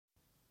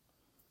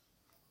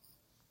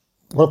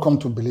Welcome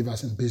to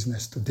Believers in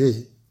Business.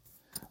 Today,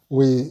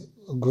 we're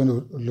going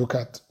to look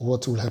at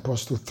what will help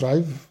us to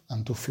thrive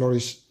and to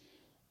flourish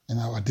in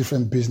our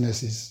different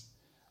businesses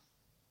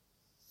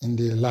in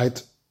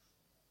the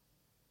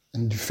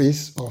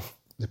face of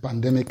the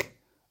pandemic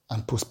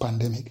and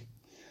post-pandemic.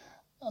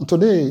 And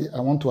today,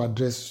 I want to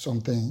address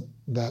something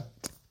that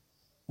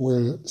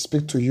will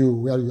speak to you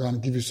where you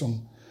and give you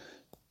some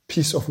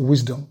piece of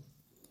wisdom.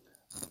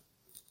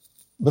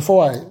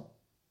 Before I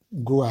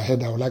go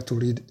ahead, I would like to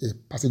read a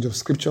passage of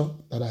scripture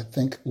that I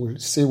think will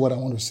say what I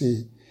want to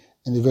say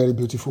in a very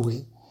beautiful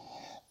way.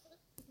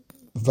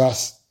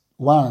 Verse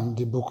 1,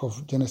 the book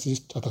of Genesis,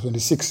 chapter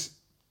 26.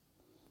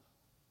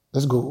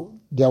 Let's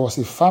go. There was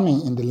a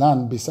famine in the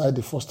land beside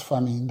the first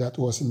famine that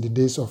was in the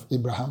days of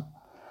Abraham.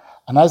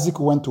 And Isaac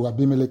went to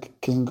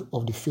Abimelech, king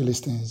of the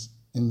Philistines,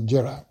 in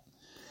Gerar.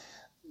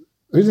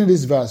 Reading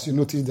this verse, you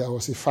notice there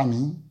was a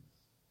famine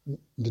in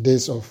the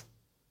days of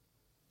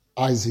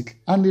Isaac.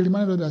 And he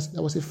reminded us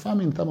there was a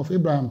famine in the time of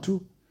Abraham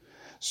too.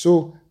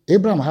 So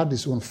Abraham had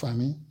his own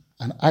famine,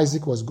 and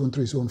Isaac was going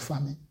through his own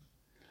famine.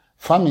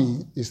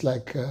 Famine is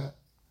like a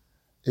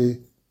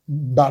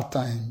bad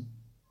time,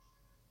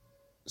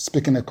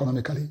 speaking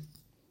economically.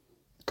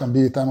 It can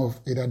be a time of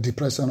either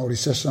depression or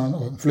recession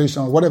or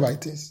inflation or whatever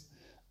it is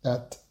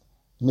that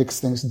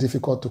makes things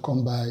difficult to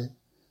come by,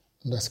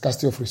 and the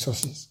scarcity of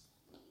resources.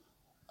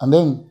 And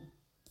then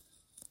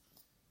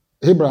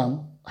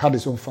Abraham had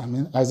his own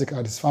famine, Isaac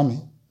had his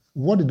famine.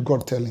 What did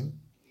God tell him?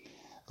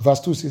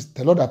 Verse 2 says,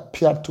 the Lord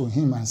appeared to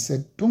him and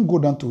said, don't go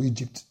down to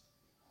Egypt.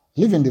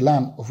 Live in the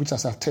land of which I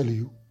shall tell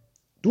you.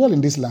 Dwell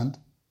in this land,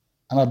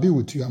 and I'll be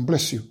with you and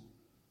bless you.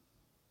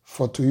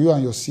 For to you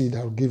and your seed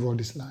I will give all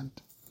this land.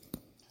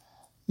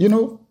 You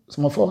know,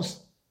 some of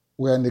us,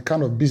 we're in the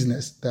kind of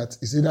business that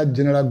is either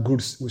general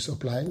goods we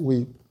supply.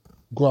 We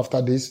go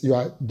after this.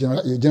 You're a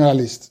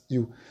generalist.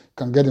 You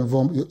can get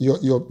involved.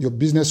 Your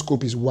business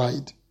scope is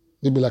wide.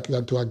 Maybe like you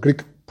are to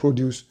agric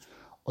produce,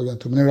 or you are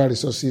to mineral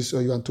resources,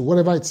 or you are to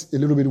whatever. It's a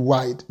little bit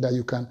wide that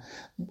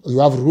you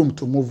have room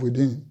to move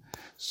within.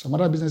 Some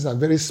other businesses are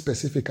very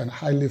specific and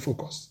highly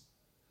focused.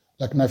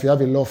 Like now, if you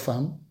have a law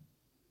firm,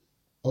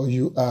 or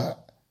you are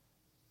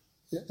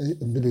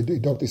a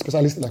doctor, a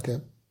specialist like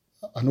an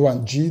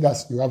O&G,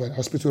 that's you have a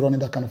hospital running,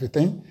 that kind of a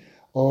thing,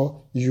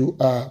 or you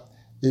are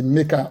a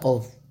maker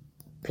of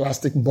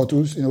plastic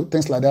bottles,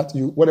 things like that.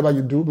 Whatever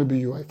you do, maybe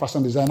you are a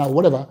fashion designer,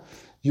 whatever.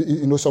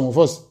 Some of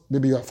us,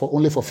 maybe you are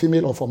only for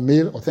female or for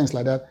male or things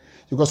like that.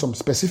 You got some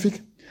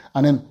specific,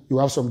 and then you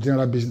have some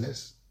general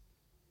business.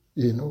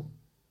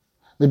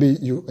 Maybe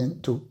you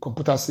into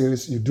computer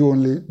sales, you do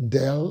only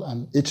Dell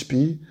and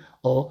HP,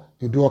 or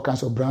you do all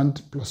kinds of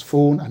brand plus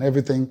phone and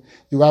everything.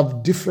 You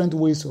have different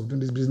ways of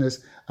doing this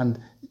business, and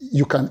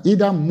you can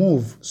either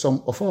move.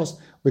 Some of us,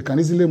 we can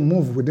easily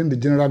move within the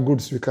general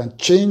goods. We can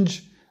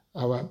change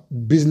our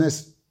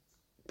business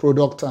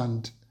product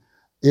and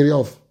area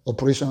of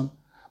operation.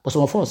 But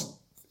some of us,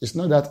 it's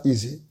not that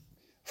easy.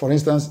 For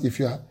instance, if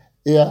you are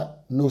ear,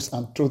 nose,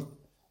 and throat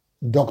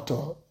doctor,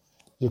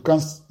 you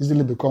can't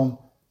easily become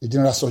a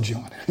general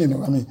surgeon.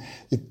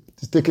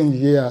 It's taking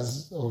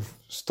years of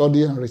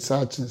study and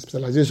research and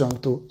specialization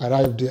to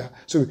arrive there.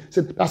 So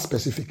that's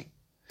specific.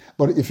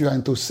 But if you are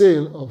into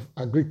sale of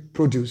agri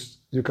produce,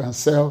 you can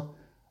sell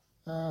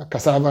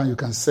cassava, and you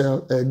can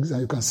sell eggs,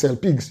 and you can sell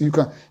pigs. You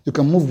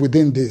can move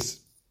within this.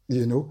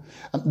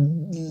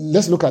 And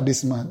let's look at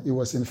this man. He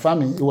was in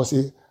farming. He was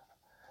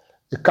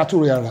a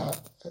cattle rearer,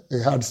 a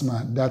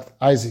herdsman, that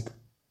Isaac.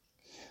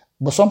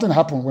 But something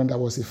happened when there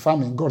was a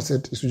famine. God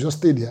said he should just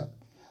stay there.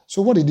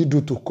 So what did he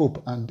do to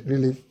cope and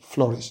really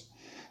flourish?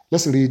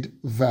 Let's read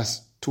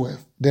verse 12.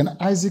 Then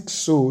Isaac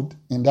sowed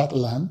in that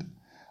land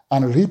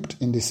and reaped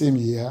in the same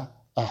year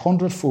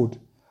 100-fold,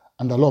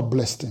 and the Lord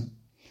blessed him.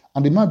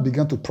 And the man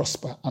began to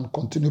prosper and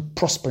continued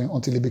prospering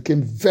until he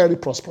became very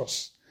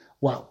prosperous.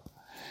 Wow.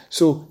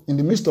 So in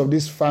the midst of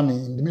this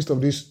famine, in the midst of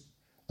this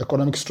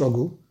economic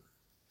struggle,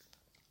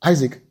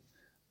 Isaac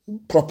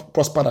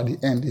prospered at the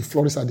end. He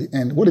flourished at the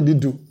end. What did he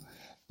do?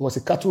 He was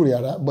a cattle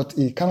rearer, but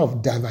he kind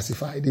of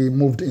diversified. He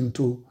moved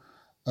into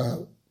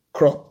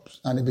crops,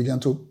 and he began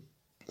to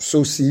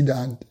sow seed.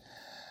 And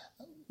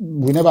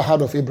we never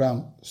heard of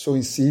Abraham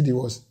sowing seed. He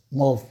was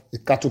more of a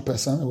cattle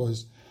person. He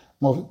was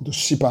more of the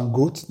sheep and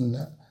goats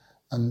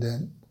and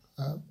then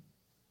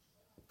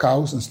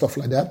cows and stuff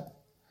like that.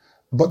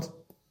 But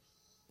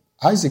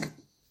Isaac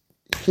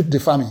hit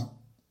the famine,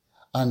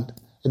 and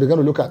he began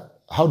to look at,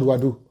 how do I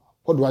do?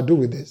 What do I do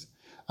with this?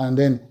 And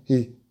then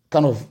he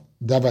kind of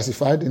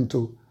diversified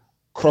into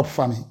crop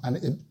farming,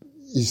 and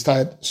he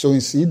started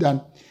sowing seed,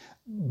 and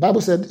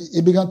Bible said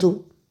he began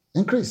to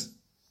increase.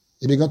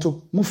 He began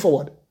to move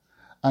forward,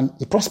 and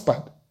he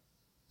prospered.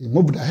 He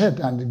moved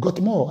ahead, and he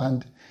got more,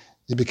 and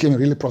he became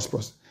really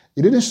prosperous.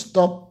 He didn't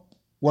stop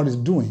what he's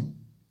doing.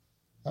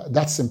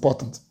 That's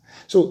important.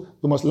 So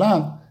we must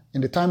learn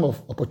in the time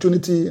of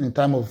opportunity, in the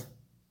time of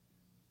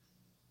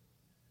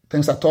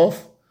things are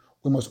tough,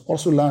 we must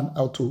also learn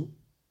how to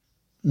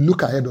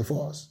look ahead of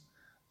us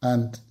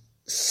and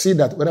see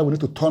that whether we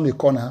need to turn a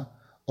corner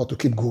or to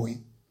keep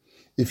going.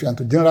 If you're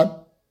into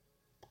general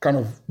kind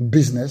of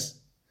business,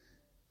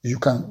 you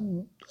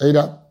can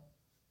either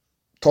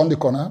turn the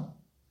corner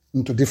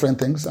into different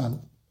things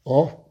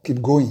or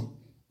keep going.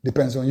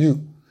 Depends on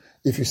you.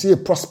 If you see a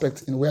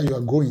prospect in where you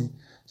are going,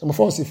 some of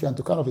us, if you're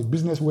into kind of a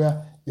business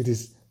where it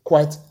is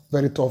quite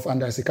very tough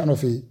and there's a kind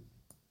of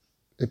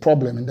a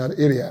problem in that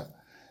area,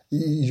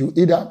 you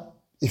either,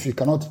 if you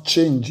cannot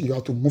change, you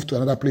have to move to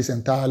another place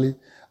entirely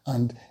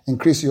and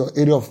increase your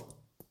area of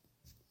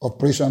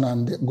operation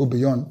and go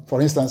beyond.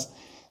 For instance,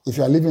 if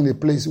you are living in a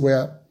place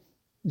where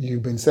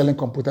you've been selling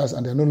computers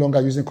and they're no longer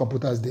using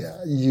computers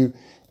there, you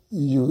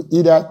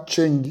either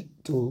change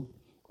to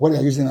what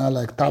you're using now,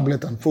 like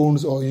tablet and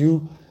phones, or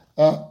you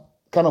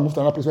kind of move to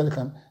another place where they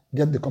can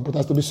get the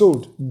computers to be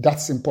sold.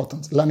 That's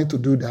important, learning to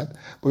do that.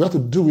 But you have to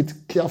do it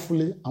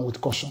carefully and with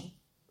caution.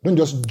 Don't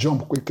just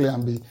jump quickly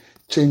and be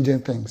changing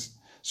things.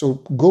 So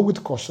go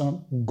with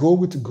caution, go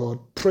with God,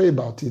 pray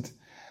about it.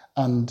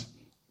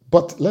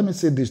 But let me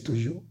say this to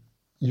you.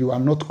 You are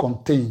not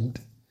contained.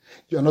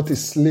 You are not a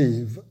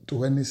slave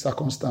to any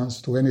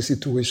circumstance, to any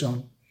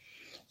situation.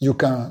 You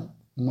can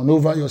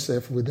maneuver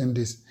yourself within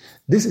this.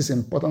 This is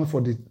important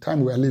for the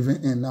time we are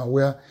living in now,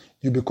 where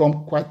you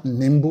become quite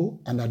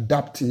nimble and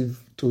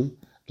adaptive to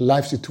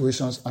life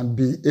situations and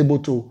be able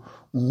to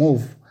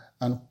move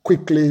and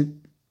quickly,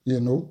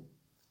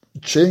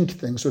 change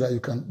things so that you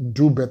can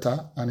do better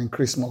and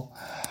increase more.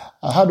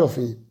 I heard of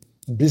a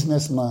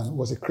businessman,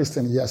 was a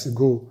Christian years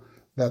ago,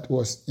 that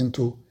was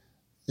into,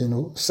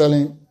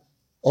 selling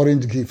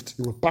orange gifts.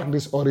 He will pack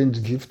these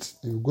orange gifts,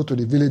 he will go to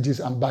the villages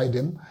and buy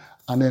them,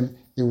 and then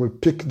he will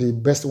pick the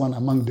best one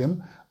among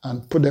them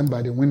and put them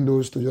by the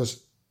windows to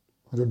just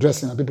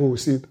dressing, and people will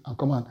see it and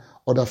come and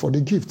order for the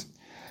gift.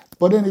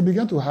 But then he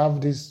began to have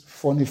this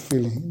funny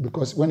feeling,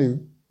 because when he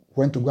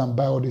went to go and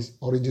buy all these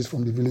oranges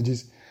from the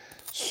villages,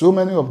 so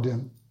many of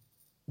them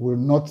will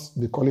not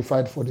be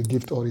qualified for the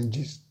gift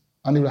oranges.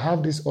 And he will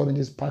have these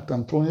oranges packed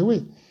and thrown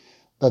away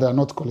that are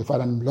not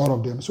qualified, and a lot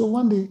of them. So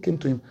one day he came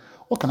to him,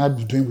 what can I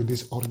be doing with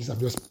these oranges I've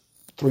just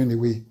thrown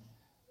away?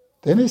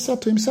 Then he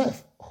said to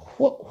himself,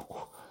 what?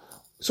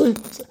 So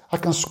I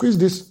can squeeze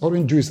this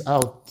orange juice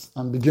out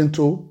and begin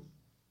to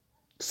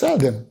sell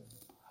them.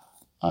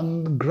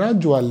 And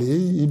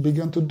gradually he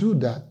began to do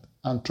that.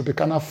 And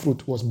Tropicana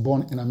fruit was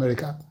born in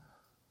America.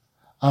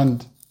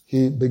 And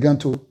he began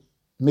to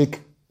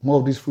make more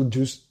of this fruit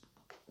juice,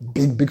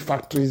 big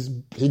factories,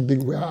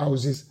 big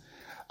warehouses.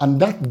 And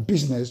that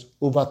business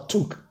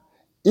overtook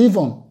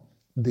even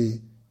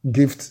the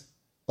gift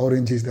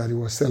oranges that he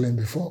was selling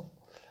before.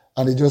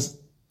 And he just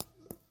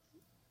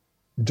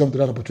jumped to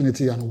that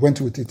opportunity and went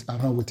with it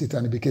and ran with it,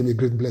 and it became a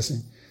great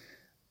blessing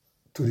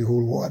to the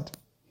whole world.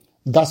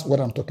 That's what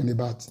I'm talking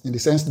about, in the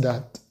sense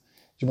that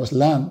you must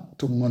learn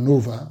to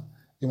maneuver,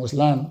 you must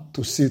learn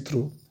to see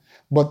through.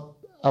 But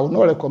I would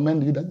not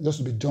recommend you that just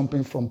to be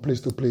jumping from place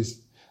to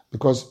place,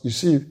 because you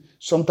see,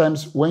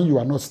 sometimes when you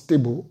are not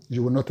stable,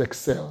 you will not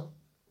excel.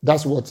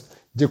 That's what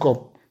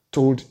Jacob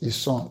told his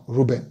son,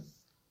 Reuben,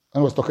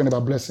 when he was talking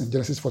about blessing,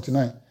 Genesis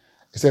 49.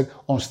 He said,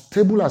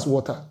 unstable as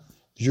water,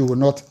 you will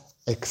not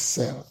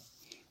excel.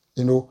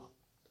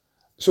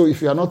 So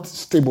if you are not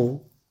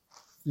stable,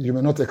 you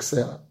may not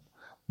excel.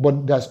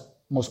 But there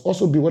must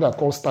also be what I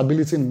call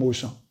stability in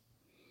motion,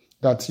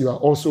 that you are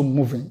also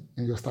moving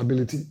in your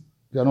stability.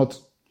 You are not,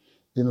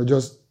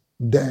 just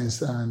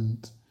dense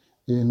and,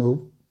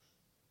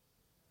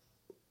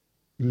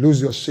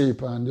 lose your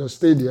shape and just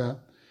stay there.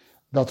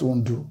 That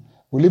won't do.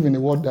 We live in a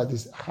world that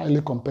is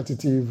highly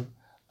competitive,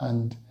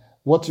 and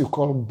what you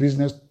call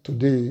business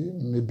today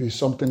may be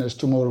something else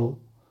tomorrow,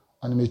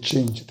 and it may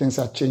change. Things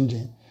are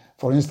changing.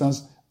 For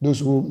instance,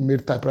 those who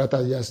made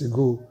typewriter years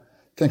ago,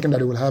 thinking that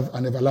they will have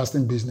an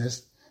everlasting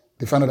business,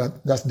 they find out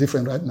that that's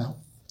different right now.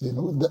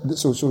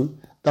 So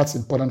that's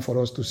important for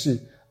us to see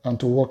and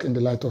to walk in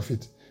the light of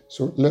it.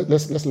 So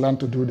let's learn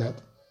to do that.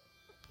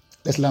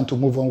 Let's learn to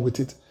move on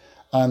with it.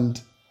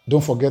 And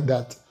don't forget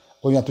that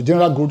when you're into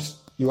general goods,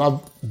 you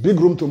have big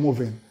room to move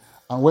in.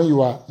 And when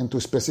you are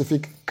into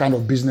specific kind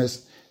of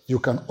business, you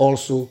can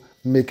also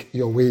make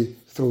your way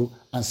through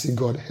and see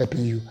God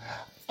helping you.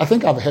 I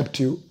think I've helped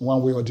you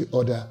one way or the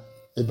other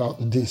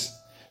about this.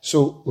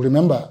 So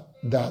remember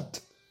that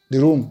the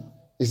room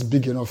is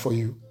big enough for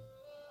you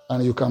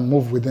and you can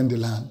move within the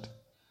land.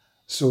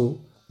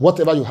 So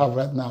whatever you have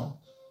right now,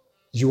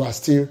 you are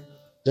still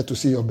yet to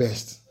see your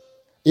best,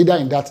 either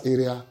in that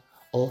area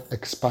or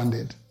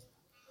expanded.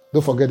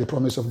 Don't forget the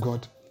promise of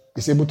God.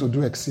 He's able to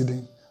do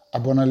exceeding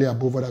abundantly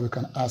above what we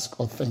can ask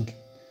or think,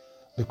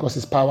 because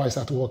his power is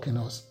at work in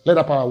us. Let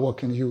that power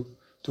work in you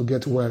to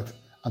get wealth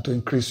and to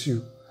increase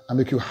you and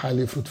make you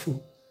highly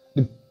fruitful.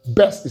 The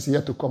best is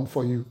yet to come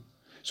for you.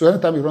 So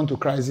anytime you run to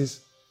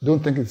crisis,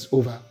 don't think it's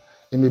over.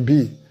 It may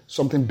be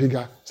something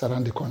bigger is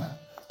around the corner.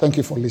 Thank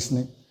you for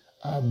listening.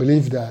 I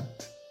believe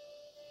that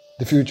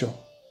the future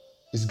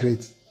is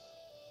great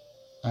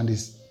and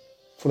is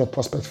full of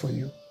prospects for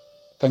you.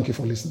 Thank you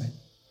for listening.